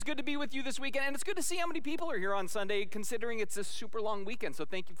It's good to be with you this weekend, and it's good to see how many people are here on Sunday, considering it's a super long weekend. So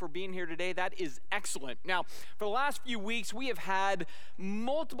thank you for being here today. That is excellent. Now, for the last few weeks, we have had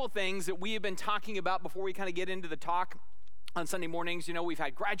multiple things that we have been talking about before we kind of get into the talk. On Sunday mornings, we've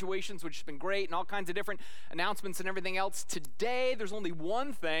had graduations, which has been great, and all kinds of different announcements and everything else. Today, there's only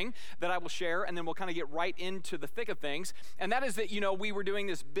one thing that I will share, and then we'll kind of get right into the thick of things. And that is that, we were doing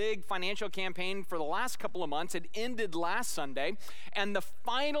this big financial campaign for the last couple of months. It ended last Sunday, and the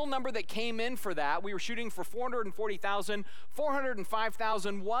final number that came in for that, we were shooting for $440,000.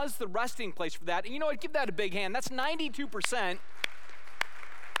 $405,000 was the resting place for that. And I'd give that a big hand. That's 92%.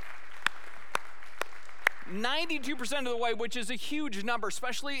 92% of the way, which is a huge number,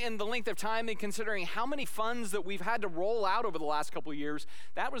 especially in the length of time and considering how many funds that we've had to roll out over the last couple of years.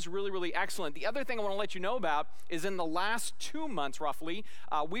 That was really, really excellent. The other thing I want to let you know about is in the last 2 months, roughly,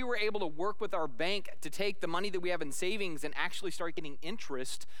 we were able to work with our bank to take the money that we have in savings and actually start getting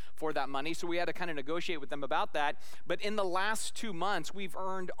interest for that money. So we had to kind of negotiate with them about that. But in the last 2 months, we've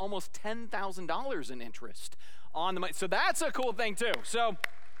earned almost $10,000 in interest on the money. So that's a cool thing too. So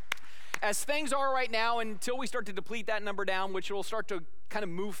as things are right now, until we start to deplete that number down, which will start to kind of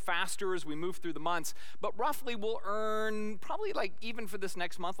move faster as we move through the months, but roughly we'll earn probably even for this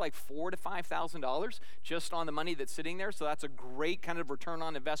next month, $4,000 to $5,000 just on the money that's sitting there. So that's a great kind of return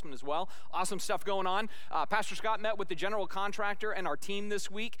on investment as well. Awesome stuff going on. Pastor Scott met with the general contractor and our team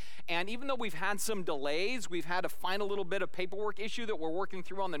this week, and even though we've had some delays, we've had a final little bit of paperwork issue that we're working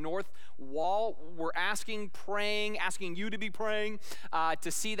through on the north wall. We're asking you to be praying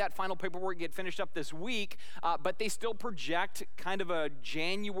to see that final paperwork get finished up this week, but they still project kind of a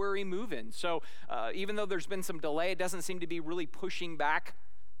January move-in. So even though there's been some delay, it doesn't seem to be really pushing back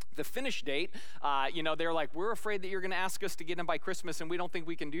the finish date. They're like, we're afraid that you're going to ask us to get in by Christmas, and we don't think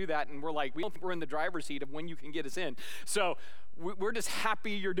we can do that. And we're like, we don't think we're in the driver's seat of when you can get us in. So we're just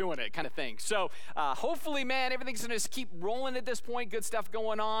happy you're doing it, kind of thing. So hopefully, man, everything's going to just keep rolling at this point. Good stuff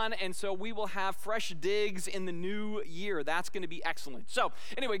going on. And so we will have fresh digs in the new year. That's going to be excellent. So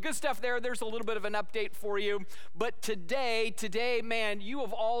anyway, good stuff there. There's a little bit of an update for you. But today, man, you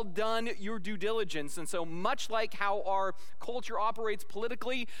have all done your due diligence. And so much like how our culture operates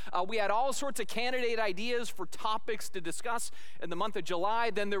politically, we had all sorts of candidate ideas for topics to discuss in the month of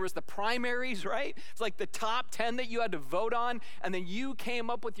July. Then there was the primaries, right? It's like the top 10 that you had to vote on. And then you came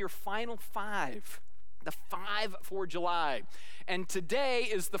up with your final 5, the 5 for July. And today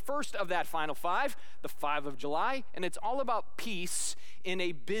is the first of that final 5, the 5 of July. And it's all about peace in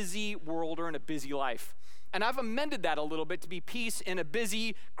a busy world or in a busy life. And I've amended that a little bit to be peace in a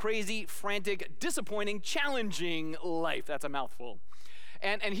busy, crazy, frantic, disappointing, challenging life. That's a mouthful.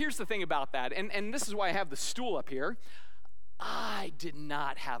 And here's the thing about that, and this is why I have the stool up here. I did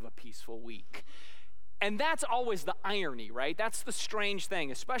not have a peaceful week. And that's always the irony, right? That's the strange thing,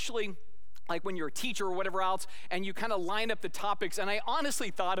 especially like when you're a teacher or whatever else, and you kind of line up the topics. And I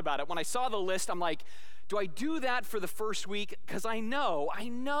honestly thought about it. When I saw the list, I'm like, do I do that for the first week? Because I know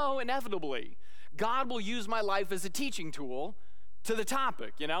inevitably, God will use my life as a teaching tool to the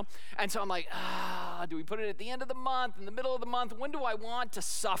topic, And so I'm like, do we put it at the end of the month, in the middle of the month? When do I want to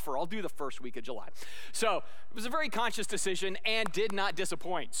suffer? I'll do the first week of July. So it was a very conscious decision and did not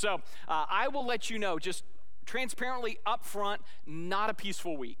disappoint. So I will let you know, just transparently up front, not a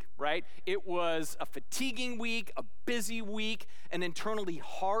peaceful week, right? It was a fatiguing week, a busy week, an internally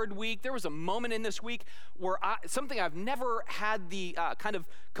hard week. There was a moment in this week where something I've never had the kind of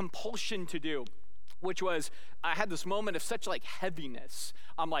compulsion to do, which was I had this moment of such heaviness.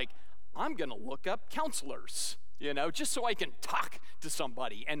 I'm like, I'm going to look up counselors, just so I can talk to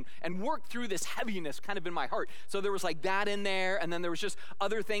somebody and work through this heaviness kind of in my heart. So there was that in there, and then there was just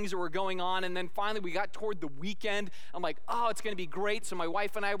other things that were going on, and then finally we got toward the weekend. I'm like, it's going to be great. So my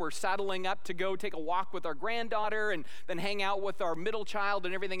wife and I were saddling up to go take a walk with our granddaughter and then hang out with our middle child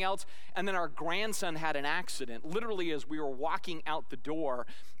and everything else, and then our grandson had an accident, literally as we were walking out the door.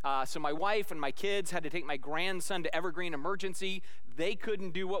 So my wife and my kids had to take my grandson to Evergreen Emergency. They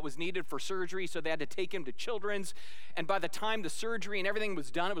couldn't do what was needed for surgery, so they had to take him to Children's. And by the time the surgery and everything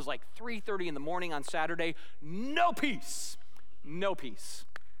was done, it was 3:30 in the morning on Saturday. No peace.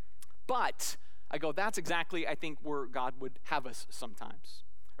 But I go, that's exactly, I think, where God would have us sometimes,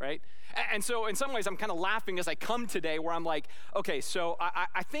 right? And so in some ways, I'm kind of laughing as I come today where I'm like, okay, so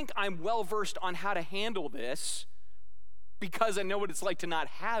I think I'm well-versed on how to handle this because I know what it's like to not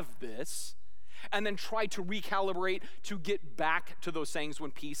have this, and then try to recalibrate to get back to those things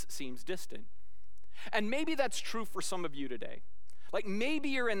when peace seems distant. And maybe that's true for some of you today. Like maybe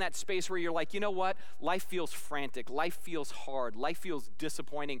you're in that space where you're like, you know what? Life feels frantic. Life feels hard. Life feels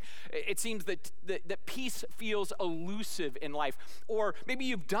disappointing. It seems that peace feels elusive in life. Or maybe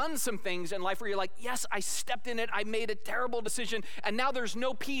you've done some things in life where you're like, yes, I stepped in it. I made a terrible decision. And now there's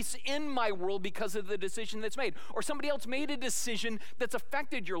no peace in my world because of the decision that's made. Or somebody else made a decision that's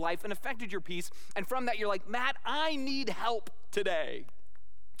affected your life and affected your peace. And from that, you're like, Matt, I need help today.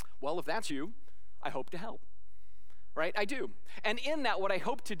 Well, if that's you, I hope to help. Right? I do. And in that, what I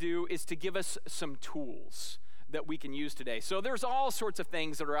hope to do is to give us some tools that we can use today. So there's all sorts of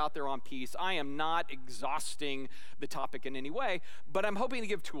things that are out there on peace. I am not exhausting the topic in any way, but I'm hoping to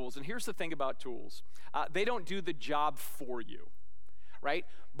give tools. And here's the thing about tools. They don't do the job for you, right?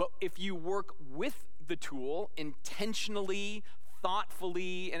 But if you work with the tool intentionally,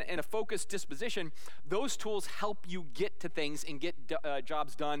 thoughtfully, and in a focused disposition, those tools help you get to things and get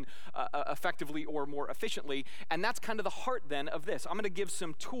jobs done effectively or more efficiently. And that's kind of the heart then of this. I'm going to give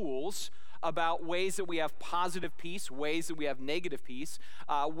some tools about ways that we have positive peace, ways that we have negative peace,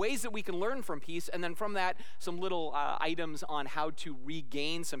 ways that we can learn from peace, and then from that, some little items on how to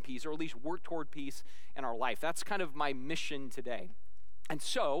regain some peace, or at least work toward peace in our life. That's kind of my mission today. And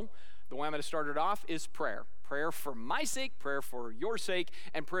so, the way I'm going to start it off is prayer. Prayer for my sake, prayer for your sake,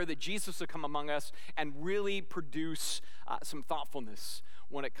 and prayer that Jesus will come among us and really produce some thoughtfulness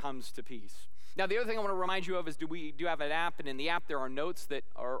when it comes to peace. Now, the other thing I want to remind you of is we do have an app, and in the app there are notes that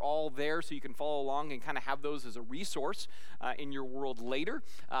are all there so you can follow along and kind of have those as a resource in your world later.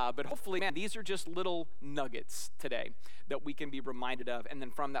 But hopefully, man, these are just little nuggets today that we can be reminded of, and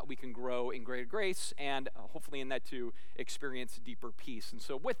then from that we can grow in greater grace and hopefully in that to experience deeper peace. And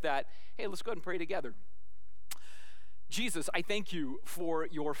so with that, hey, let's go ahead and pray together. Jesus, I thank you for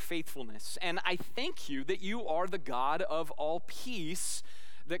your faithfulness, and I thank you that you are the God of all peace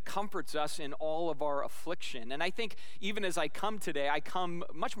that comforts us in all of our affliction. And I think even as I come today, I come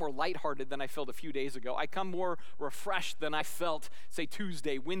much more lighthearted than I felt a few days ago. I come more refreshed than I felt, say,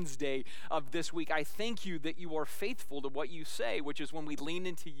 Tuesday, Wednesday of this week. I thank you that you are faithful to what you say, which is when we lean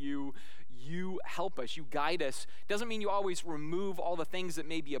into you, you help us, you guide us. Doesn't mean you always remove all the things that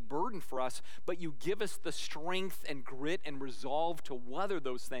may be a burden for us, but you give us the strength and grit and resolve to weather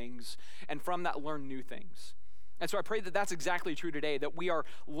those things, and from that learn new things. And so I pray that that's exactly true today, that we are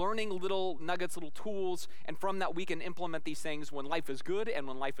learning little nuggets, little tools, and from that we can implement these things when life is good and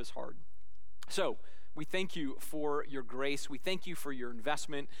when life is hard. So we thank you for your grace. We thank you for your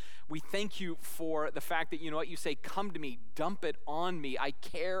investment. We thank you for the fact that, you know what, you say, come to me, dump it on me. I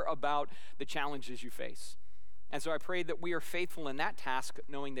care about the challenges you face. And so I pray that we are faithful in that task,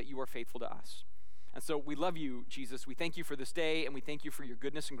 knowing that you are faithful to us. And so we love you, Jesus. We thank you for this day, and we thank you for your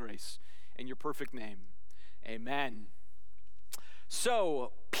goodness and grace in your perfect name. Amen.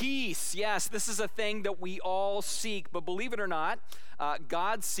 So, peace, yes, this is a thing that we all seek, but believe it or not,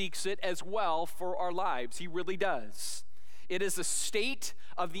 God seeks it as well for our lives. He really does. It is a state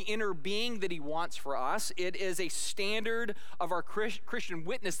of the inner being that he wants for us. It is a standard of our Christian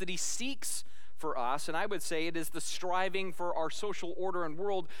witness that he seeks for us, and I would say it is the striving for our social order and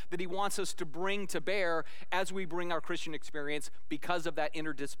world that he wants us to bring to bear as we bring our Christian experience because of that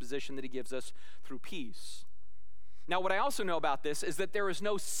inner disposition that he gives us through peace. Now, what I also know about this is that there is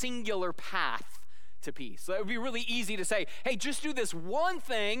no singular path to peace. So it would be really easy to say, hey, just do this one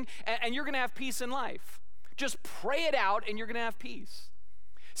thing and you're going to have peace in life. Just pray it out and you're going to have peace.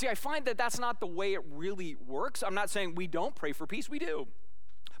 See, I find that that's not the way it really works. I'm not saying we don't pray for peace. We do.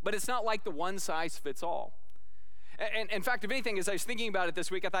 But it's not like the one size fits all. And in fact, if anything, as I was thinking about it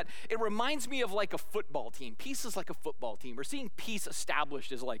this week, I thought it reminds me of like a football team. Peace is like a football team. Or seeing peace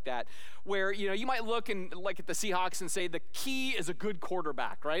established is like that, where you might look and like at the Seahawks and say the key is a good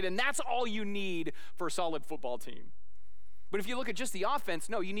quarterback, right? And that's all you need for a solid football team. But if you look at just the offense,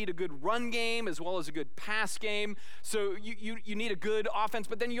 no, you need a good run game as well as a good pass game. So you need a good offense,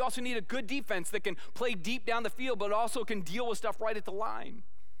 but then you also need a good defense that can play deep down the field, but also can deal with stuff right at the line.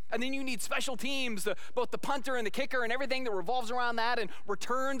 And then you need special teams, both the punter and the kicker and everything that revolves around that, and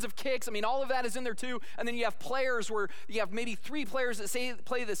returns of kicks. I mean, all of that is in there too. And then you have players where you have maybe 3 players that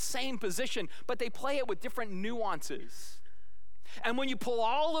play the same position, but they play it with different nuances. And when you pull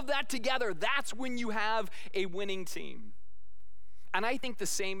all of that together, that's when you have a winning team. And I think the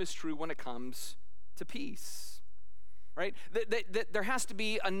same is true when it comes to peace. Right? There has to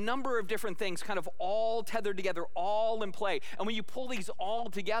be a number of different things kind of all tethered together, all in play. And when you pull these all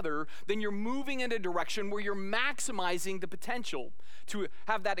together, then you're moving in a direction where you're maximizing the potential to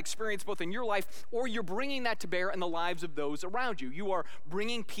have that experience both in your life, or you're bringing that to bear in the lives of those around you. You are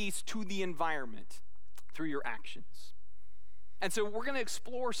bringing peace to the environment through your actions. And so we're going to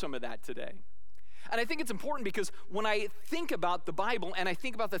explore some of that today. And I think it's important because when I think about the Bible and I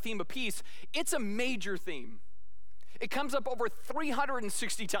think about the theme of peace, it's a major theme. It comes up over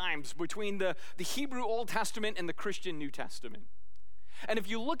 360 times between the Hebrew Old Testament and the Christian New Testament. And if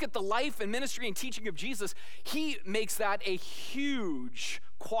you look at the life and ministry and teaching of Jesus, he makes that a huge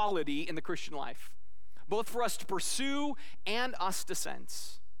quality in the Christian life, both for us to pursue and us to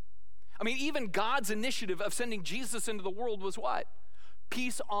sense. I mean, even God's initiative of sending Jesus into the world was what?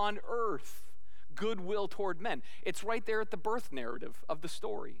 Peace on earth, goodwill toward men. It's right there at the birth narrative of the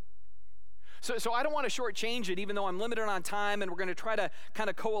story. So I don't want to shortchange it, even though I'm limited on time, and we're going to try to kind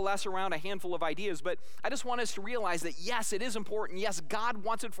of coalesce around a handful of ideas. But I just want us to realize that, yes, it is important. Yes, God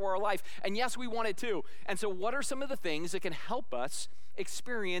wants it for our life. And yes, we want it too. And so what are some of the things that can help us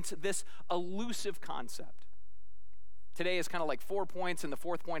experience this elusive concept? Today is kind of like 4 points, and the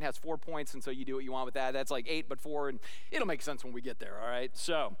fourth point has 4 points, and so you do what you want with that. That's like 8 but 4, and it'll make sense when we get there, all right?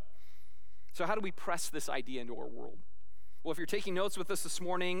 So how do we press this idea into our world? Well, if you're taking notes with us this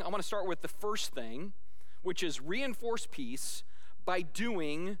morning, I want to start with the first thing, which is reinforce peace by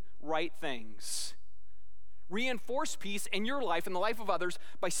doing right things. Reinforce peace in your life and the life of others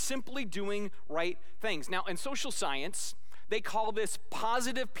by simply doing right things. Now, in social science, they call this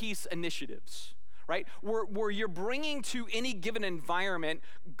positive peace initiatives, right? Where you're bringing to any given environment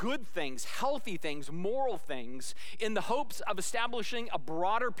good things, healthy things, moral things, in the hopes of establishing a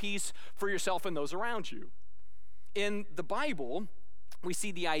broader peace for yourself and those around you. In the Bible, we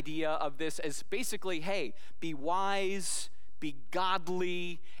see the idea of this as basically, hey, be wise, be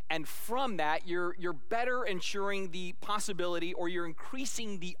godly, and from that, you're better ensuring the possibility, or you're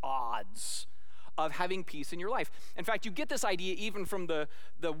increasing the odds of having peace in your life. In fact, you get this idea even from the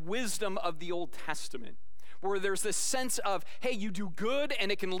wisdom of the Old Testament, where there's this sense of, hey, you do good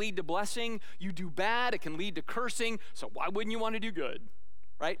and it can lead to blessing. You do bad, it can lead to cursing. So why wouldn't you want to do good,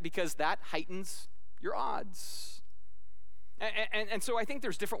 right? Because that heightens your odds. And so I think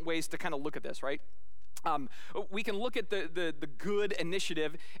there's different ways to kind of look at this, right? We can look at the good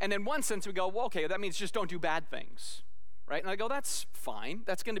initiative, and in one sense we go, well, okay, that means just don't do bad things, right? And I go, that's fine.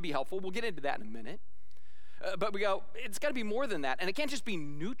 That's going to be helpful. We'll get into that in a minute. But we go, it's got to be more than that, and it can't just be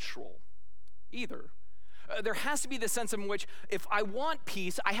neutral either. There has to be the sense in which if I want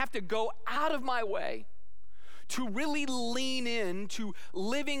peace, I have to go out of my way to really lean in to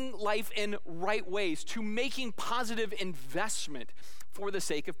living life in right ways, to making positive investment for the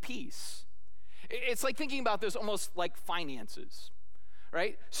sake of peace. It's like thinking about this almost like finances,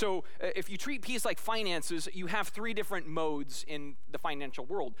 right? So if you treat peace like finances, you have 3 different modes in the financial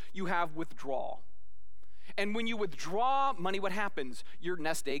world. You have withdrawal. And when you withdraw money, what happens? Your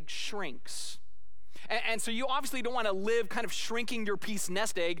nest egg shrinks. And so you obviously don't want to live kind of shrinking your peace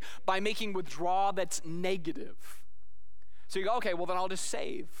nest egg by making withdrawal that's negative. So you go, okay, well then I'll just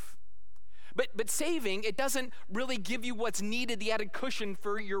save. But saving, it doesn't really give you what's needed, the added cushion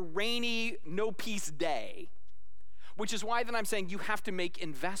for your rainy, no peace day. Which is why then I'm saying you have to make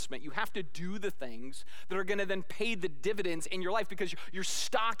investment. You have to do the things that are going to then pay the dividends in your life, because you're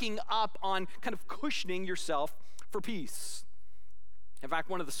stocking up on kind of cushioning yourself for peace. In fact,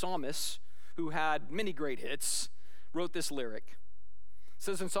 one of the psalmists, who had many great hits, wrote this lyric. It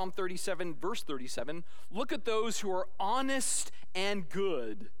says in Psalm 37, verse 37, "Look at those who are honest and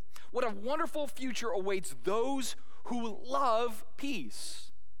good. What a wonderful future awaits those who love peace."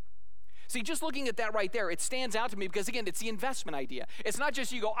 See, just looking at that right there, it stands out to me because, again, it's the investment idea. It's not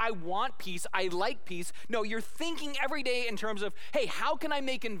just you go, I want peace, I like peace. No, you're thinking every day in terms of, hey, how can I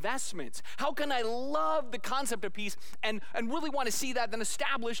make investments? How can I love the concept of peace and really want to see that then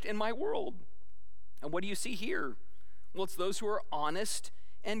established in my world? And what do you see here? Well, it's those who are honest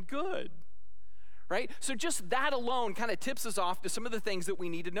and good, right? So just that alone kind of tips us off to some of the things that we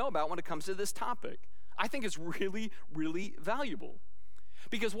need to know about when it comes to this topic. I think it's really, really valuable.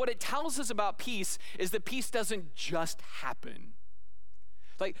 Because what it tells us about peace is that peace doesn't just happen.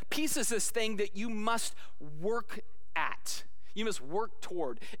 Like, peace is this thing that you must work at. You must work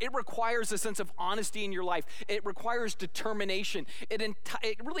toward. It requires a sense of honesty in your life. It requires determination. It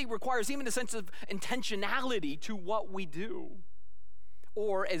really requires even a sense of intentionality to what we do.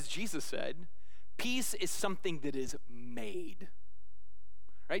 Or, as Jesus said, peace is something that is made.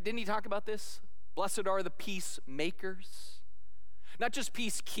 Right? Didn't he talk about this? Blessed are the peacemakers. Not just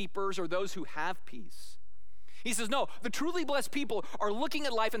peacekeepers or those who have peace. He says, no, the truly blessed people are looking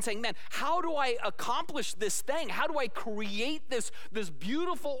at life and saying, man, how do I accomplish this thing? How do I create this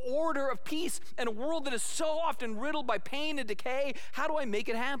beautiful order of peace in a world that is so often riddled by pain and decay? How do I make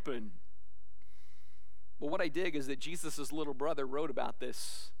it happen? Well, what I dig is that Jesus' little brother wrote about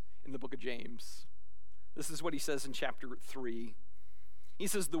this in the book of James. This is what he says in chapter 3. He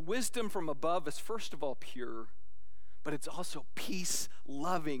says, the wisdom from above is first of all pure, but it's also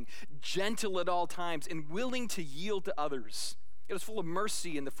peace-loving, gentle at all times, and willing to yield to others. It is full of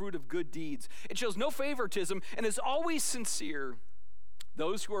mercy and the fruit of good deeds. It shows no favoritism and is always sincere.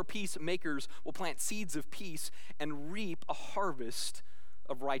 Those who are peacemakers will plant seeds of peace and reap a harvest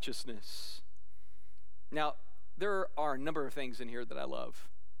of righteousness. Now, there are a number of things in here that I love,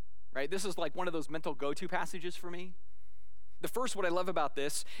 right? This is like one of those mental go-to passages for me. The first, what I love about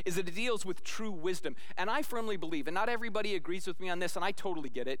this is that it deals with true wisdom. And I firmly believe, and not everybody agrees with me on this, and I totally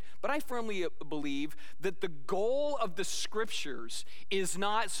get it, but I firmly believe that the goal of the scriptures is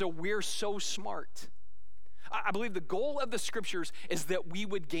not so we're so smart. I believe the goal of the scriptures is that we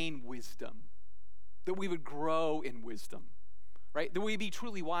would gain wisdom, that we would grow in wisdom, right? That we be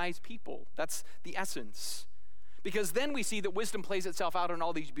truly wise people. That's the essence. Because then we see that wisdom plays itself out in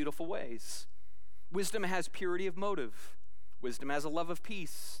all these beautiful ways. Wisdom has purity of motive. Wisdom has a love of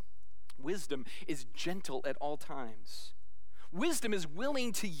peace. Wisdom is gentle at all times. Wisdom is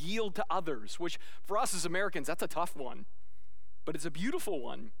willing to yield to others, which for us as Americans, that's a tough one, but it's a beautiful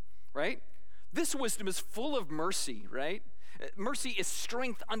one, right? This wisdom is full of mercy, right? Mercy is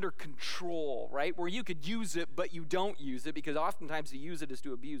strength under control, right? Where you could use it, but you don't use it, because oftentimes to use it is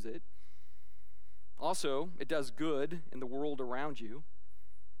to abuse it. Also, it does good in the world around you.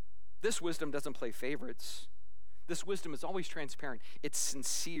 This wisdom doesn't play favorites. This wisdom is always transparent. It's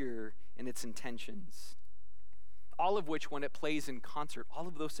sincere in its intentions. All of which, when it plays in concert, all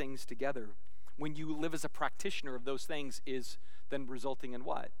of those things together, when you live as a practitioner of those things, is then resulting in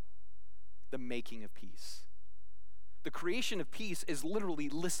what? The making of peace. The creation of peace is literally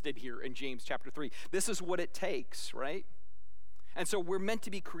listed here in James chapter 3. This is what it takes, right? And so we're meant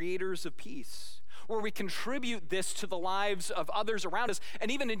to be creators of peace, where we contribute this to the lives of others around us. And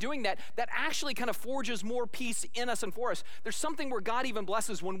even in doing that, that actually kind of forges more peace in us and for us. There's something where God even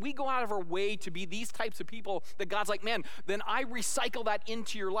blesses when we go out of our way to be these types of people that God's like, man, then I recycle that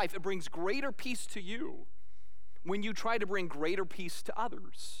into your life. It brings greater peace to you when you try to bring greater peace to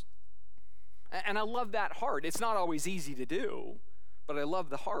others. And I love that heart. It's not always easy to do, but I love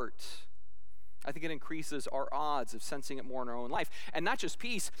the heart. I think it increases our odds of sensing it more in our own life. And not just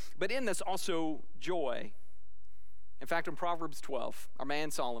peace, but in this also joy. In fact, in Proverbs 12, our man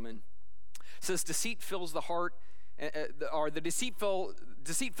Solomon says, deceit fills the heart, deceit fills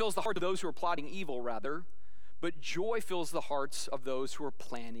the heart of those who are plotting evil, rather, but joy fills the hearts of those who are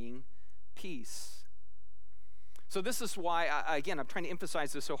planning peace. So this is why, again, I'm trying to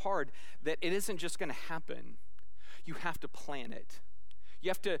emphasize this so hard, that it isn't just going to happen. You have to plan it. You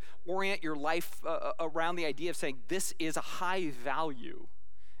have to orient your life around the idea of saying, this is a high value.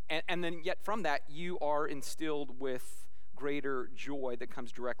 And then yet from that, you are instilled with greater joy that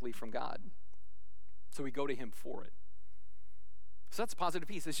comes directly from God. So we go to him for it. So that's positive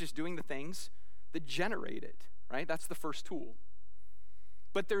peace. It's just doing the things that generate it, right? That's the first tool.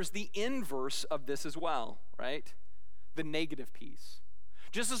 But there's the inverse of this as well, right? The negative peace.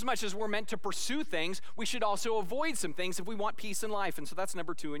 Just as much as we're meant to pursue things, we should also avoid some things if we want peace in life. And so that's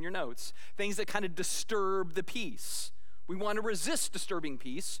number 2 in your notes. Things that kind of disturb the peace. We want to resist disturbing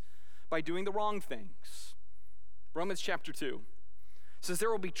peace by doing the wrong things. Romans chapter 2 says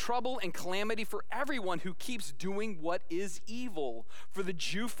there will be trouble and calamity for everyone who keeps doing what is evil, for the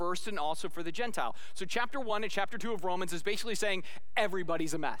Jew first and also for the Gentile. So chapter 1 and chapter 2 of Romans is basically saying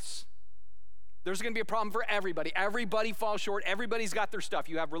everybody's a mess. There's going to be a problem for everybody. Everybody falls short. Everybody's got their stuff.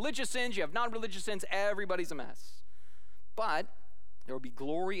 You have religious sins. You have non-religious sins. Everybody's a mess. But there will be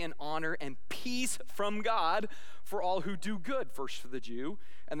glory and honor and peace from God for all who do good, first for the Jew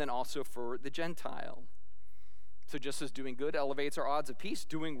and then also for the Gentile. So just as doing good elevates our odds of peace,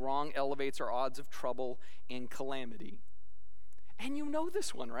 doing wrong elevates our odds of trouble and calamity. And you know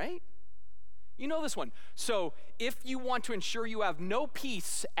this one, right? You know this one. So if you want to ensure you have no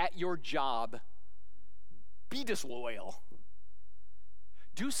peace at your job, be disloyal.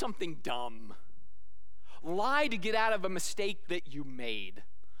 Do something dumb. Lie to get out of a mistake that you made.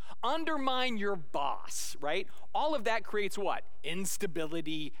 Undermine your boss, right? All of that creates what?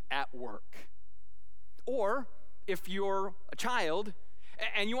 Instability at work. Or if you're a child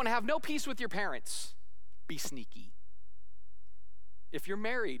and you want to have no peace with your parents, be sneaky. If you're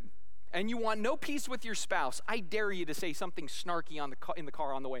married and you want no peace with your spouse, I dare you to say something snarky in the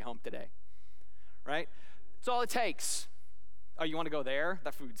car on the way home today, right? That's all it takes. Oh, you want to go there?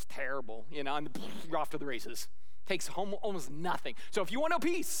 That food's terrible, and you're off to the races. Takes almost nothing. So if you want no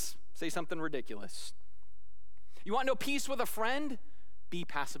peace, say something ridiculous. You want no peace with a friend? Be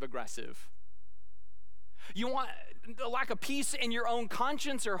passive aggressive. You want a lack of peace in your own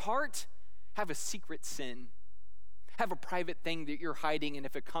conscience or heart? Have a secret sin. Have a private thing that you're hiding, and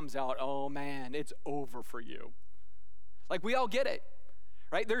if it comes out, oh man, it's over for you. Like, we all get it,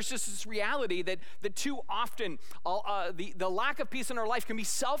 right? There's just this reality that too often the lack of peace in our life can be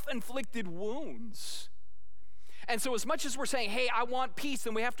self-inflicted wounds. And so as much as we're saying, hey, I want peace,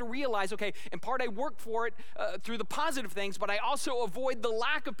 then we have to realize, okay, in part I work for it through the positive things, but I also avoid the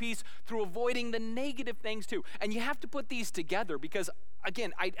lack of peace through avoiding the negative things too. And you have to put these together because,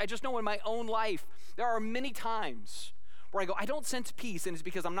 again, I just know in my own life, there are many times where I go, I don't sense peace, and it's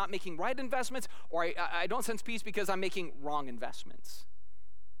because I'm not making right investments, or I don't sense peace because I'm making wrong investments.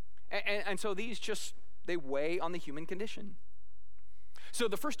 And so these just, they weigh on the human condition. So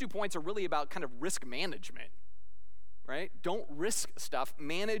the first 2 points are really about kind of risk management. Right? Don't risk stuff.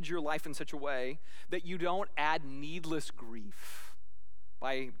 Manage your life in such a way that you don't add needless grief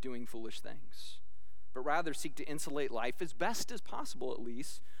by doing foolish things, but rather seek to insulate life as best as possible, at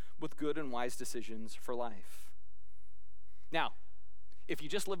least, with good and wise decisions for life. Now, if you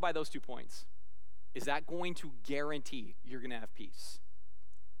just live by those 2 points, is that going to guarantee you're going to have peace?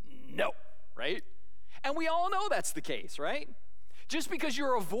 No, right? And we all know that's the case, right? Just because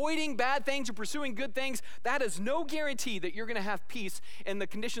you're avoiding bad things or pursuing good things, that is no guarantee that you're going to have peace in the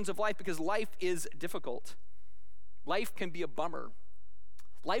conditions of life, because life is difficult. Life can be a bummer.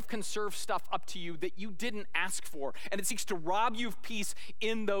 Life can serve stuff up to you that you didn't ask for, and it seeks to rob you of peace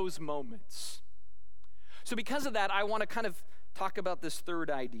in those moments. So because of that, I want to kind of talk about this third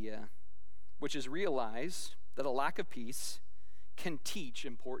idea, which is realize that a lack of peace can teach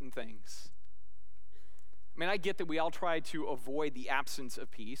important things. I mean, I get that we all try to avoid the absence of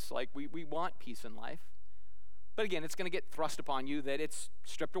peace. Like, we want peace in life. But again, it's going to get thrust upon you that it's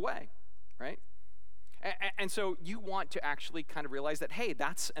stripped away, right? And so you want to actually kind of realize that, hey,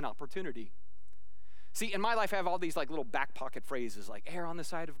 that's an opportunity. See, in my life, I have all these like little back pocket phrases like err on the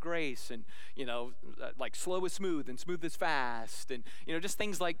side of grace and, like slow is smooth and smooth is fast and, just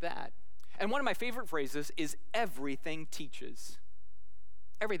things like that. And one of my favorite phrases is everything teaches.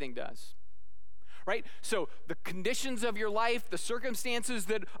 Everything does. Right? So the conditions of your life, the circumstances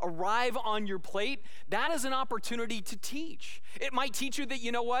that arrive on your plate, that is an opportunity to teach. It might teach you that,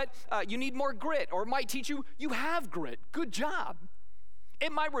 you need more grit, or it might teach you have grit. Good job.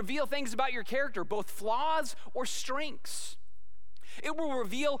 It might reveal things about your character, both flaws or strengths. It will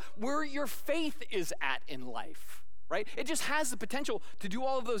reveal where your faith is at in life, right? It just has the potential to do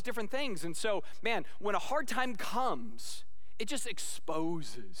all of those different things. And so, man, when a hard time comes, it just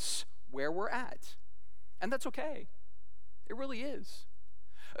exposes where we're at. And that's okay. It really is.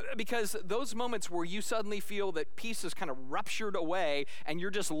 Because those moments where you suddenly feel that peace is kind of ruptured away and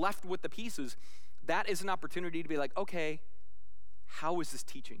you're just left with the pieces, that is an opportunity to be like, okay, how is this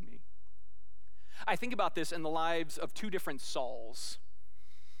teaching me? I think about this in the lives of 2 different Sauls.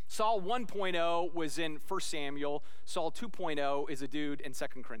 Saul 1.0 was in 1 Samuel. Saul 2.0 is a dude in 2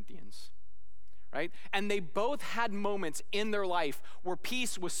 Corinthians. Right? And they both had moments in their life where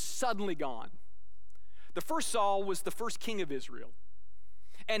peace was suddenly gone. The first Saul was the first king of Israel.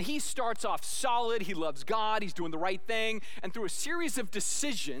 And he starts off solid, he loves God, he's doing the right thing, and through a series of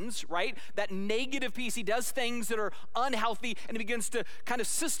decisions, right, that negative peace, he does things that are unhealthy, and he begins to kind of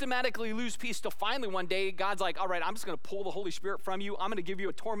systematically lose peace till finally one day, God's like, all right, I'm just going to pull the Holy Spirit from you, I'm going to give you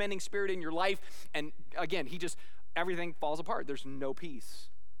a tormenting spirit in your life, and again, everything falls apart, there's no peace.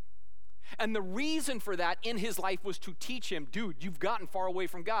 And the reason for that in his life was to teach him, dude, you've gotten far away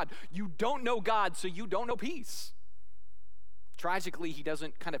from God. You don't know God, so you don't know peace. Tragically, he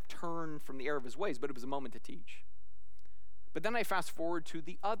doesn't kind of turn from the error of his ways, but it was a moment to teach. But then I fast forward to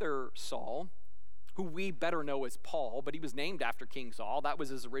the other Saul, who we better know as Paul, but he was named after King Saul. That was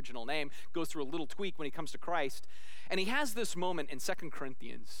his original name. Goes through a little tweak when he comes to Christ. And he has this moment in 2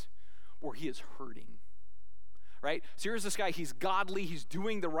 Corinthians where he is hurting. Right? So here's this guy, he's godly, he's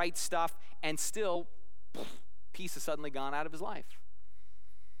doing the right stuff, and still, peace has suddenly gone out of his life.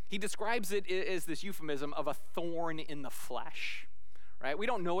 He describes it as this euphemism of a thorn in the flesh. Right? We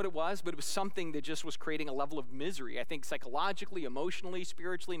don't know what it was, but it was something that just was creating a level of misery. I think psychologically, emotionally,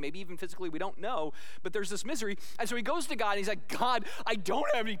 spiritually, maybe even physically, we don't know, but there's this misery. And so he goes to God, and he's like, God, I don't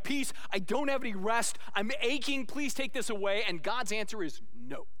have any peace, I don't have any rest, I'm aching, please take this away. And God's answer is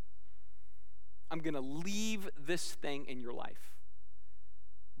no. I'm going to leave this thing in your life.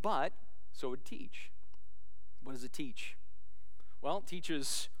 But, so it would teach. What does it teach? Well, it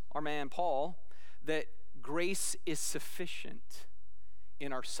teaches our man Paul that grace is sufficient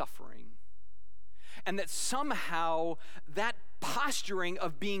in our suffering. And that somehow that posturing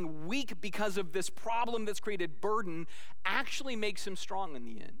of being weak because of this problem that's created burden actually makes him strong in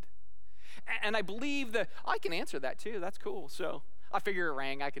the end. And I believe that I can answer that too. That's cool. So I figure it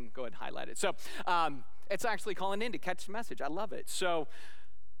rang. I can go ahead and highlight it. So It's actually calling in to catch the message. I love it. So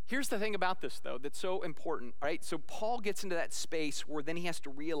here's the thing about this, though, that's so important, right? So Paul gets into that space where then he has to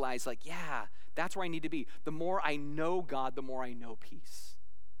realize, like, yeah, that's where I need to be. The more I know God, the more I know peace.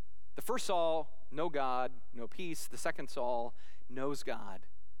 The first Saul, know God, know peace. The second Saul knows God,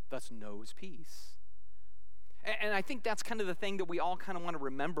 thus knows peace. And I think that's kind of the thing that we all kind of want to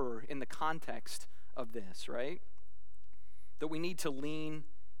remember in the context of this, right? That we need to lean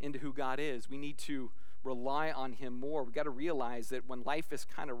into who God is. We need to rely on him more. We've got to realize that when life is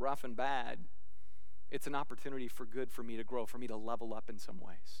kind of rough and bad, it's an opportunity for good for me to grow, for me to level up in some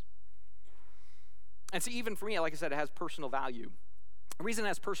ways. And so even for me, like I said, it has personal value. The reason it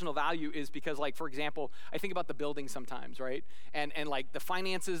has personal value is because, like, for example, I think about the building sometimes, right? And like the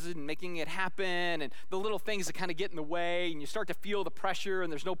finances and making it happen and the little things that kind of get in the way, and you start to feel the pressure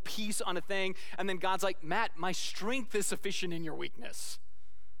and there's no peace on a thing. And then God's like, Matt, my strength is sufficient in your weakness,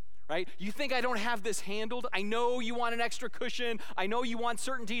 right? You think I don't have this handled? I know you want an extra cushion. I know you want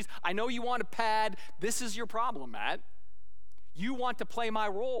certainties. I know you want a pad. This is your problem, Matt. You want to play my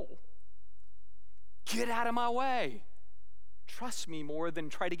role. Get out of my way. Trust me more than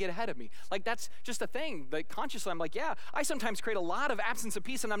try to get ahead of me. Like, that's just a thing. Like, consciously, I'm like, yeah, I sometimes create a lot of absence of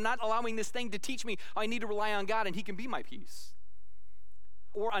peace, and I'm not allowing this thing to teach me I need to rely on God, and he can be my peace.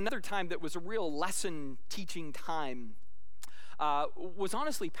 Or another time that was a real lesson teaching time was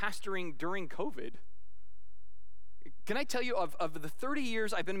honestly pastoring during COVID. Can I tell you, of the 30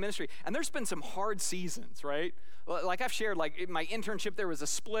 years I've been in ministry, and there's been some hard seasons, right? Like I've shared, like in my internship, there was a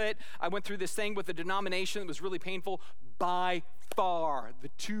split. I went through this thing with a denomination that was really painful. By far, the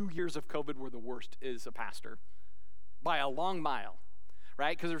 2 years of COVID were the worst as a pastor, by a long mile,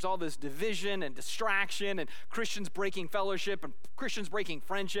 right? Because there's all this division and distraction and Christians breaking fellowship and Christians breaking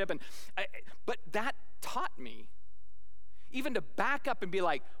friendship. But that taught me even to back up and be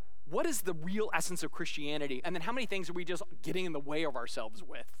like, what is the real essence of Christianity? And then how many things are we just getting in the way of ourselves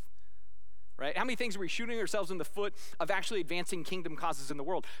with? Right? How many things are we shooting ourselves in the foot of actually advancing kingdom causes in the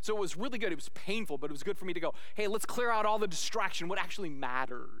world? So it was really good. It was painful, but it was good for me to go, hey, let's clear out all the distraction, what actually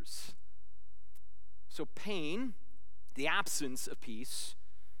matters. So pain, the absence of peace,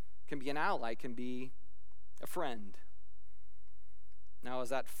 can be an ally, can be a friend. Now, is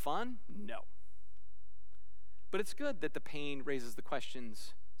that fun? No. But it's good that the pain raises the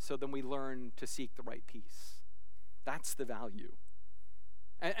questions, so then we learn to seek the right peace. That's the value.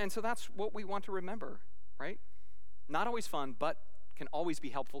 And so that's what we want to remember, right? Not always fun, but can always be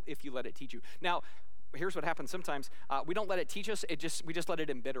helpful if you let it teach you. Now, here's what happens sometimes. We don't let it teach us. We just let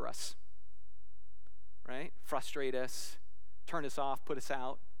it embitter us, right? Frustrate us, turn us off, put us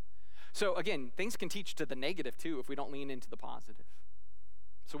out. So again, things can teach to the negative too if we don't lean into the positive.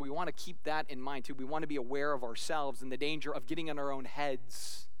 So we want to keep that in mind too. We want to be aware of ourselves and the danger of getting in our own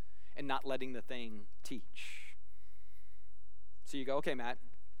heads and not letting the thing teach. So you go, okay, Matt,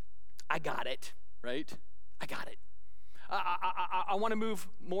 I got it, right? I got it. I want to move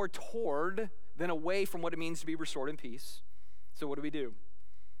more toward than away from what it means to be restored in peace. So what do?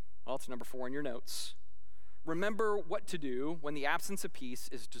 Well, it's number 4 in your notes. Remember what to do when the absence of peace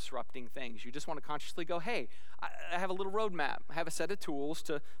is disrupting things. You just want to consciously go, hey, I have a little roadmap. I have a set of tools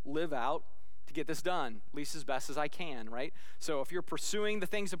to live out to get this done, at least as best as I can, right? So if you're pursuing the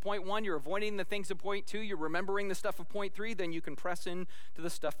things of point 1, you're avoiding the things of point 2, you're remembering the stuff of point 3, then you can press in to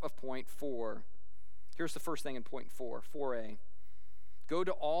the stuff of point 4. Here's the first thing in point 4, 4a. Go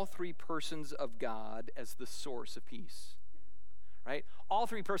to all 3 persons of God as the source of peace. Right? All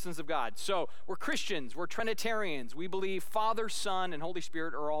 3 persons of God. So we're Christians, we're Trinitarians. We believe Father, Son, and Holy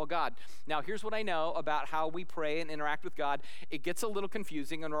Spirit are all God. Now, here's what I know about how we pray and interact with God. It gets a little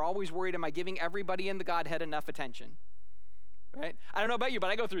confusing, and we're always worried, am I giving everybody in the Godhead enough attention? Right? I don't know about you, but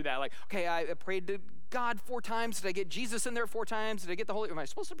I go through that. Like, okay, I prayed to God 4 times. Did I get Jesus in there 4 times? Did I get the Holy? Am I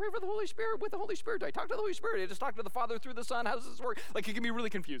supposed to pray for the Holy Spirit with the Holy Spirit? Do I talk to the Holy Spirit? Do I just talk to the Father through the Son? How does this work? Like, it can be really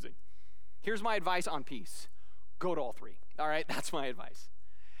confusing. Here's my advice on peace. Go to all 3. All right, that's my advice.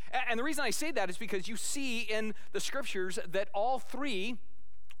 And the reason I say that is because you see in the scriptures that all 3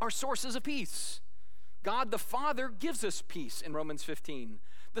 are sources of peace. God the Father gives us peace in Romans 15.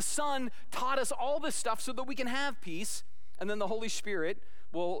 The Son taught us all this stuff so that we can have peace. And then the Holy Spirit,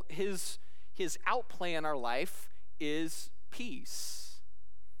 well, his outplay in our life is peace.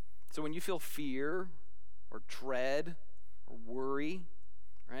 So when you feel fear or dread or worry,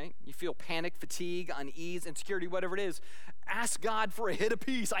 right? You feel panic, fatigue, unease, insecurity, whatever it is. Ask God for a hit of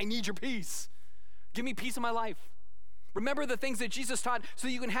peace. I need your peace. Give me peace in my life. Remember the things that Jesus taught so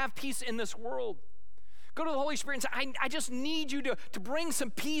that you can have peace in this world. Go to the Holy Spirit and say, I just need you to bring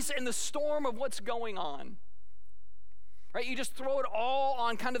some peace in the storm of what's going on. right? You just throw it all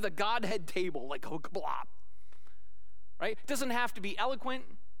on kind of the Godhead table, like a blob, right? It doesn't have to be eloquent.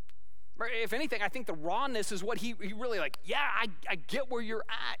 Right? If anything, I think the rawness is what he really like, yeah, I get where you're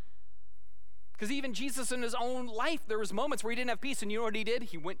at. Because even Jesus in his own life, there was moments where he didn't have peace, and you know what he did?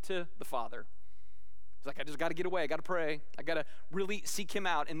 He went to the Father. He's like, I just got to get away. I got to pray. I got to really seek him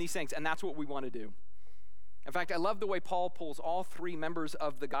out in these things, and that's what we want to do. In fact, I love the way Paul pulls all three members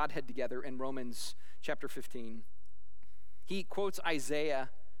of the Godhead together in Romans chapter 15. He quotes Isaiah,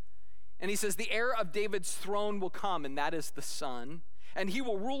 and he says, the heir of David's throne will come, and that is the Son, and he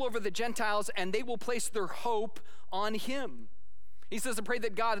will rule over the Gentiles, and they will place their hope on him. He says to pray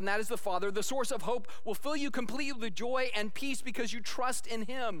that God, and that is the Father, the source of hope, will fill you completely with joy and peace because you trust in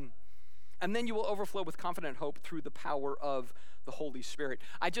him. And then you will overflow with confident hope through the power of the Holy Spirit.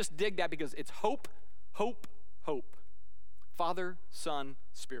 I just dig that because it's hope, hope, hope. Father, Son,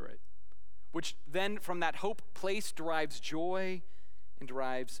 Spirit. Which then from that hope place derives joy and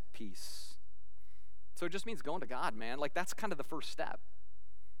derives peace. So it just means going to God, man. Like that's kind of the first step,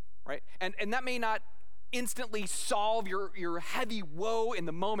 right? And that may not instantly solve your heavy woe in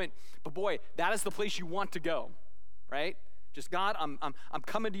the moment, but boy, that is the place you want to go, right? Just God, I'm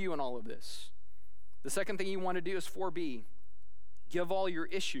coming to you in all of this. The second thing you want to do is 4B, give all your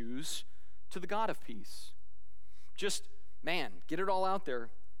issues to the God of peace. Just, man, get it all out there.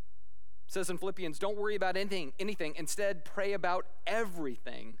 It says in Philippians, don't worry about anything. Instead, pray about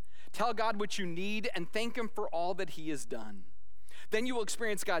everything. Tell God what you need and thank him for all that he has done. Then you will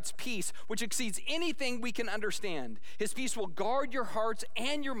experience God's peace, which exceeds anything we can understand. His peace will guard your hearts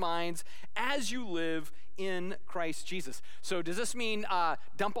and your minds as you live in Christ Jesus. So does this mean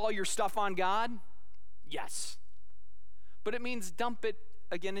dump all your stuff on God? Yes. But it means dump it,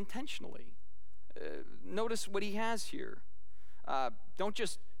 again, intentionally. Notice what he has here. Don't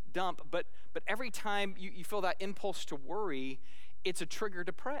just dump, but every time you feel that impulse to worry, it's a trigger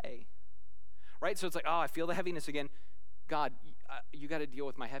to pray, right? So it's like, oh, I feel the heaviness again. God, you got to deal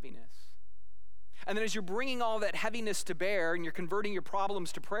with my heaviness. And then as you're bringing all that heaviness to bear and you're converting your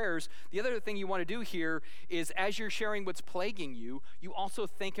problems to prayers, the other thing you want to do here is as you're sharing what's plaguing you, you also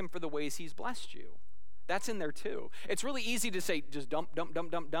thank him for the ways he's blessed you. That's in there too. It's really easy to say just dump,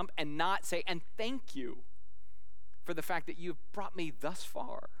 and not say, and thank you for the fact that you've brought me thus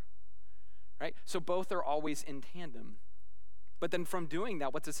far, right? So both are always in tandem. But then from doing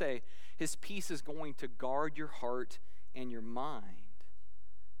that, what's it say? His peace is going to guard your heart and your mind,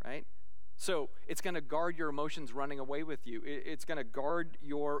 right? So it's going to guard your emotions running away with you. It's going to guard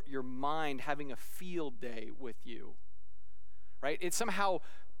your mind having a field day with you, right? It somehow,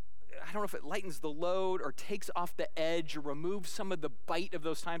 I don't know if it lightens the load or takes off the edge or removes some of the bite of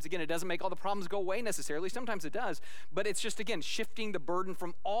those times. Again, it doesn't make all the problems go away necessarily. Sometimes it does. But it's just, again, shifting the burden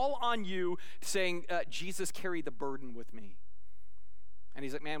from all on you to saying, Jesus, carry the burden with me. And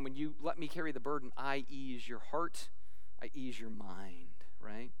he's like, man, when you let me carry the burden, I ease your heart, I ease your mind,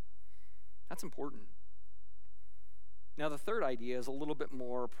 right? That's important. Now, the third idea is a little bit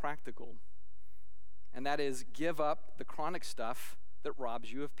more practical, and that is give up the chronic stuff that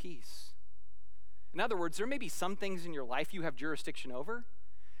robs you of peace. In other words, there may be some things in your life you have jurisdiction over,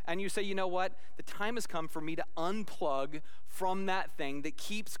 and you say, you know what? The time has come for me to unplug from that thing that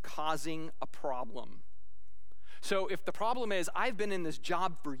keeps causing a problem. So if the problem is I've been in this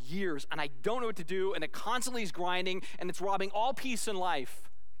job for years and I don't know what to do and it constantly is grinding and it's robbing all peace in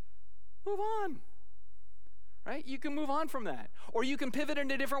life, move on, right? You can move on from that. Or you can pivot in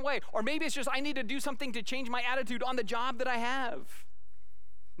a different way. Or maybe it's just I need to do something to change my attitude on the job that I have.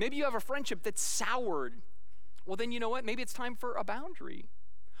 Maybe you have a friendship that's soured. Well, then you know what? Maybe it's time for a boundary.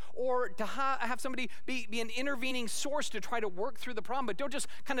 Or to have somebody be an intervening source to try to work through the problem, but don't just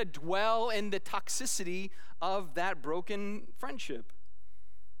kind of dwell in the toxicity of that broken friendship.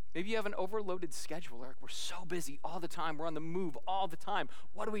 Maybe you have an overloaded schedule. Like we're so busy all the time. We're on the move all the time.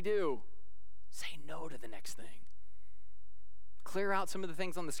 What do? Say no to the next thing. Clear out some of the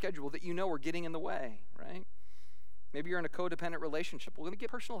things on the schedule that you know are getting in the way, right? Maybe you're in a codependent relationship. We're going to get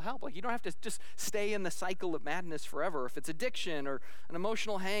personal help. Like you don't have to just stay in the cycle of madness forever. If it's addiction or an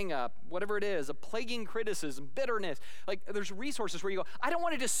emotional hang-up, whatever it is, a plaguing criticism, bitterness, like there's resources where you go, I don't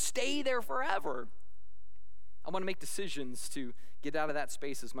want to just stay there forever. I want to make decisions to get out of that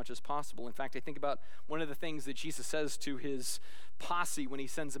space as much as possible. In fact, I think about one of the things that Jesus says to his posse when he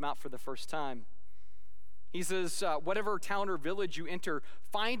sends them out for the first time. He says, whatever town or village you enter,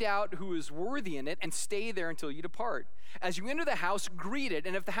 find out who is worthy in it and stay there until you depart. As you enter the house, greet it.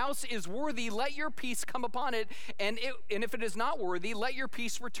 And if the house is worthy, let your peace come upon it. And if it is not worthy, let your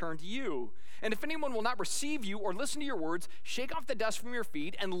peace return to you. And if anyone will not receive you or listen to your words, shake off the dust from your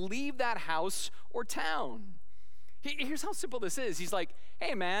feet and leave that house or town. Here's how simple this is. He's like,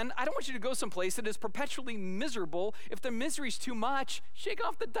 hey man, I don't want you to go someplace that is perpetually miserable. If the misery's too much, shake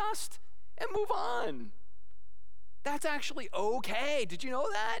off the dust and move on. That's actually okay. Did you know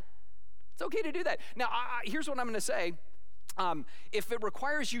that? It's okay to do that. Now, here's what I'm going to say. If it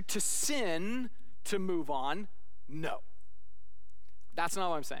requires you to sin to move on, no. That's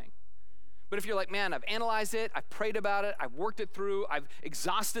not what I'm saying. But if you're like, man, I've analyzed it, I've prayed about it, I've worked it through, I've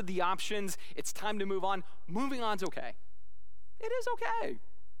exhausted the options, it's time to move on, moving on's okay. It is okay.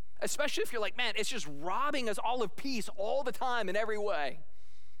 Especially if you're like, man, it's just robbing us all of peace all the time in every way.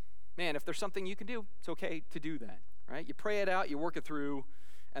 Man, if there's something you can do, it's okay to do that, right? You pray it out, you work it through,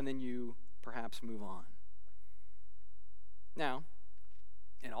 and then you perhaps move on. Now,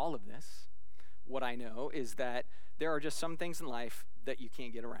 in all of this, what I know is that there are just some things in life that you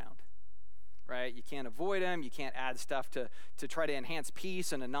can't get around. Right? You can't avoid them. You can't add stuff to try to enhance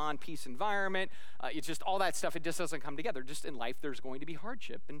peace in a non-peace environment. It's just all that stuff, it just doesn't come together. Just in life, there's going to be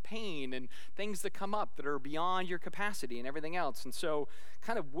hardship and pain and things that come up that are beyond your capacity and everything else. And so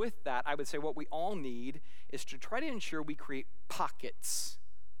kind of with that, I would say what we all need is to try to ensure we create pockets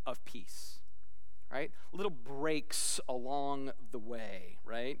of peace, right? Little breaks along the way,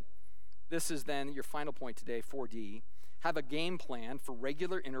 right? This is then your final point today, 4D. Have a game plan for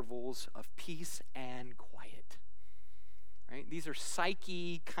regular intervals of peace and quiet, right? These are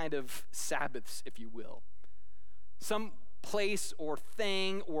psyche kind of Sabbaths, if you will. Some place or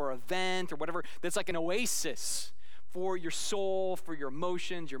thing or event or whatever that's like an oasis for your soul, for your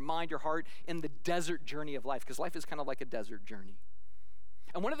emotions, your mind, your heart in the desert journey of life, because life is kind of like a desert journey.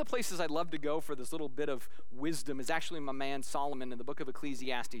 And one of the places I'd love to go for this little bit of wisdom is actually my man Solomon in the book of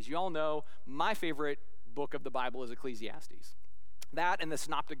Ecclesiastes. You all know my favorite book of the Bible is Ecclesiastes. That and the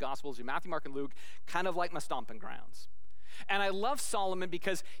Synoptic Gospels, Matthew, Mark, and Luke, kind of like my stomping grounds. And I love Solomon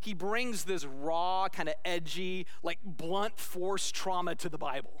because he brings this raw, kind of edgy, like blunt force trauma to the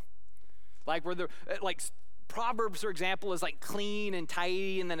Bible. Like where Proverbs, for example, is like clean and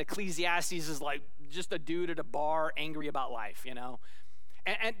tidy, and then Ecclesiastes is like just a dude at a bar angry about life, you know?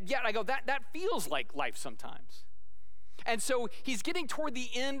 And yet I go, that feels like life sometimes. And so he's getting toward the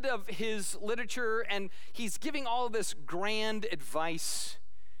end of his literature, and he's giving all of this grand advice.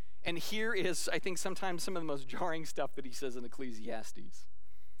 And here is, I think, sometimes some of the most jarring stuff that he says in Ecclesiastes.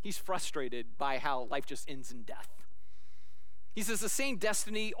 He's frustrated by how life just ends in death. He says the same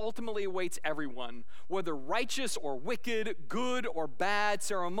destiny ultimately awaits everyone, whether righteous or wicked, good or bad,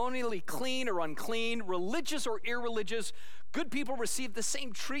 ceremonially clean or unclean, religious or irreligious. Good people receive the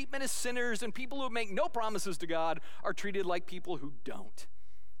same treatment as sinners, and people who make no promises to God are treated like people who don't.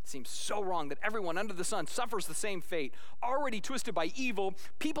 It seems so wrong that everyone under the sun suffers the same fate. Already twisted by evil,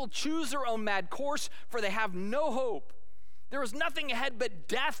 people choose their own mad course, for they have no hope. There is nothing ahead but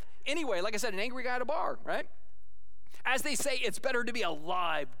death anyway. Like I said, an angry guy at a bar, right? As they say, it's better to be a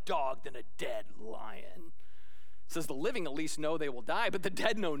live dog than a dead lion. It says the living at least know they will die, but the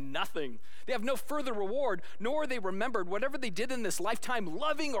dead know nothing. They have no further reward, nor are they remembered. Whatever they did in this lifetime,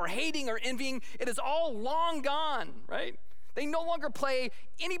 loving or hating or envying, it is all long gone, right? They no longer play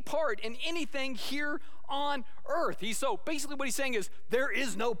any part in anything here on earth. So basically what he's saying is there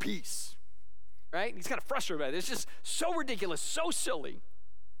is no peace, right? He's kind of frustrated about it. It's just so ridiculous, so silly.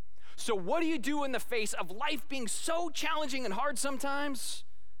 So what do you do in the face of life being so challenging and hard sometimes?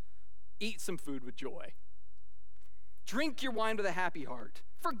 Eat some food with joy. Drink your wine with a happy heart.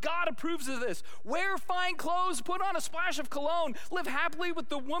 For God approves of this. Wear fine clothes, put on a splash of cologne, live happily with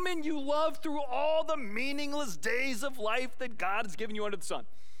the woman you love through all the meaningless days of life that God has given you under the sun.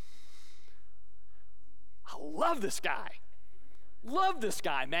 I love this guy. Love this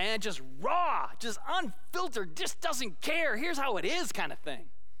guy, man. Just raw, just unfiltered, just doesn't care. Here's how it is kind of thing.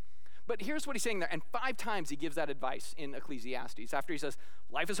 But here's what he's saying there, and 5 times he gives that advice in Ecclesiastes. After he says,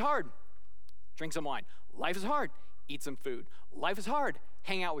 life is hard, drink some wine. Life is hard, eat some food. Life is hard,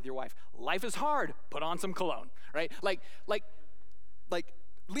 hang out with your wife. Life is hard, put on some cologne, right? Like at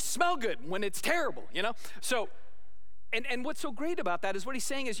least smell good when it's terrible, you know? So, and what's so great about that is what he's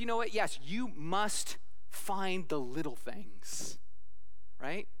saying is, you know what? Yes, you must find the little things,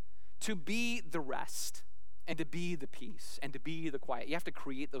 right? To be the rest. And to be the peace, and to be the quiet. You have to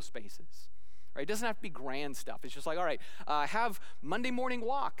create those spaces, right? It doesn't have to be grand stuff. It's just like, all right, have Monday morning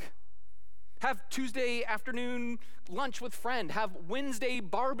walk. Have Tuesday afternoon lunch with friend. Have Wednesday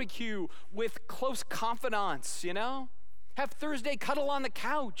barbecue with close confidants, you know? Have Thursday cuddle on the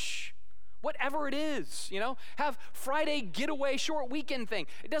couch. Whatever it is, you know? Have Friday getaway short weekend thing.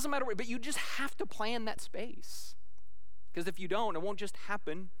 It doesn't matter, but you just have to plan that space. Because if you don't, it won't just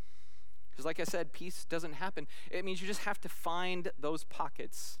happen. Because like I said, peace doesn't happen. It means you just have to find those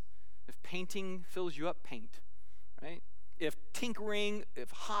pockets. If painting fills you up, paint, right? If tinkering,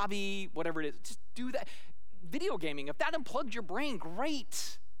 if hobby, whatever it is, just do that. Video gaming, if that unplugged your brain,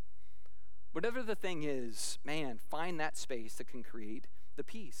 great. Whatever the thing is, man, find that space that can create the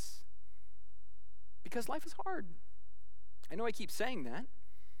peace. Because life is hard. I know I keep saying that,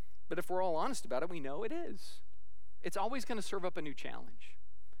 but if we're all honest about it, we know it is. It's always going to serve up a new challenge.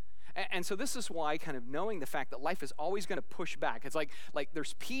 And so this is why kind of knowing the fact that life is always going to push back. It's like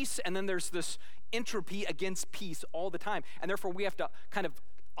there's peace and then there's this entropy against peace all the time. And therefore we have to kind of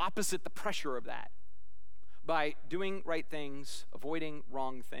opposite the pressure of that by doing right things, avoiding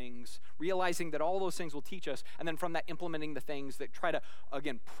wrong things, realizing that all those things will teach us, and then from that implementing the things that try to,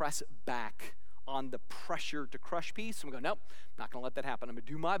 again, press back on the pressure to crush peace. And we go, nope, not going to let that happen. I'm going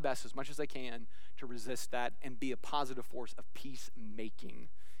to do my best as much as I can to resist that and be a positive force of peacemaking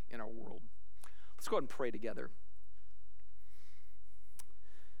in our world. Let's go ahead and pray together.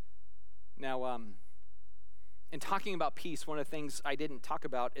 Now, in talking about peace, one of the things I didn't talk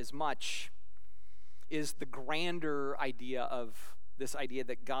about as much is the grander idea of this idea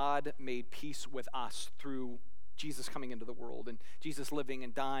that God made peace with us through Jesus coming into the world and Jesus living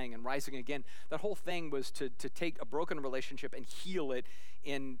and dying and rising again. That whole thing was to take a broken relationship and heal it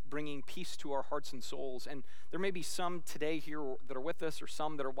in bringing peace to our hearts and souls. And there may be some today here that are with us, or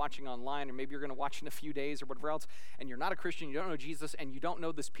some that are watching online, or maybe you're going to watch in a few days or whatever else, and you're not a Christian, you don't know Jesus, and you don't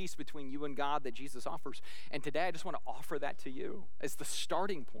know this peace between you and God that Jesus offers. And today I just want to offer that to you as the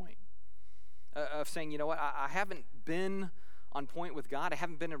starting point of saying, you know what, I haven't been on point with God. I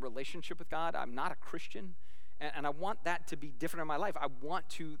haven't been in a relationship with God. I'm not a Christian. And I want that to be different in my life. I want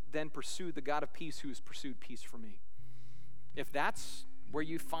to then pursue the God of peace who has pursued peace for me. If that's where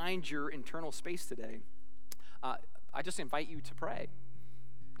you find your internal space today, I just invite you to pray.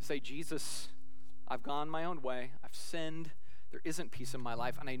 To say, Jesus, I've gone my own way. I've sinned. There isn't peace in my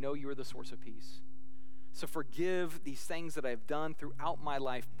life, and I know you are the source of peace. So forgive these things that I've done throughout my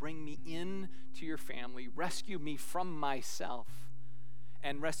life. Bring me in to your family. Rescue me from myself,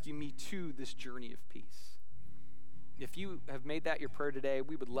 and rescue me to this journey of peace. If you have made that your prayer today,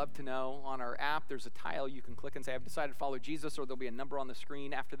 we would love to know. On our app, there's a tile you can click and say, I've decided to follow Jesus, or there'll be a number on the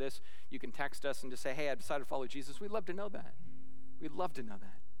screen after this. You can text us and just say, hey, I've decided to follow Jesus. We'd love to know that. We'd love to know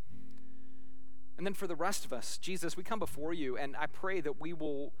that. And then for the rest of us, Jesus, we come before you, and I pray that we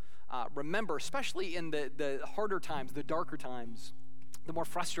will remember, especially in the harder times, the darker times, the more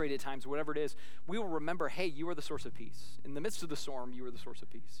frustrated times, whatever it is, we will remember, hey, you are the source of peace. In the midst of the storm, you are the source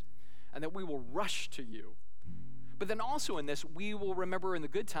of peace. And that we will rush to you. But then also in this, we will remember in the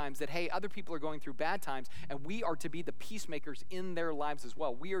good times that, hey, other people are going through bad times, and we are to be the peacemakers in their lives as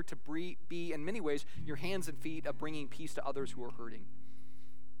well. We are to be, in many ways, your hands and feet of bringing peace to others who are hurting.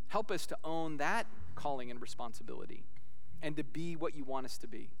 Help us to own that calling and responsibility and to be what you want us to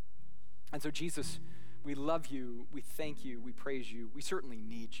be. And so, Jesus, we love you, we thank you, we praise you, we certainly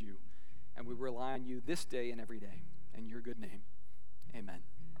need you, and we rely on you this day and every day. In your good name, amen.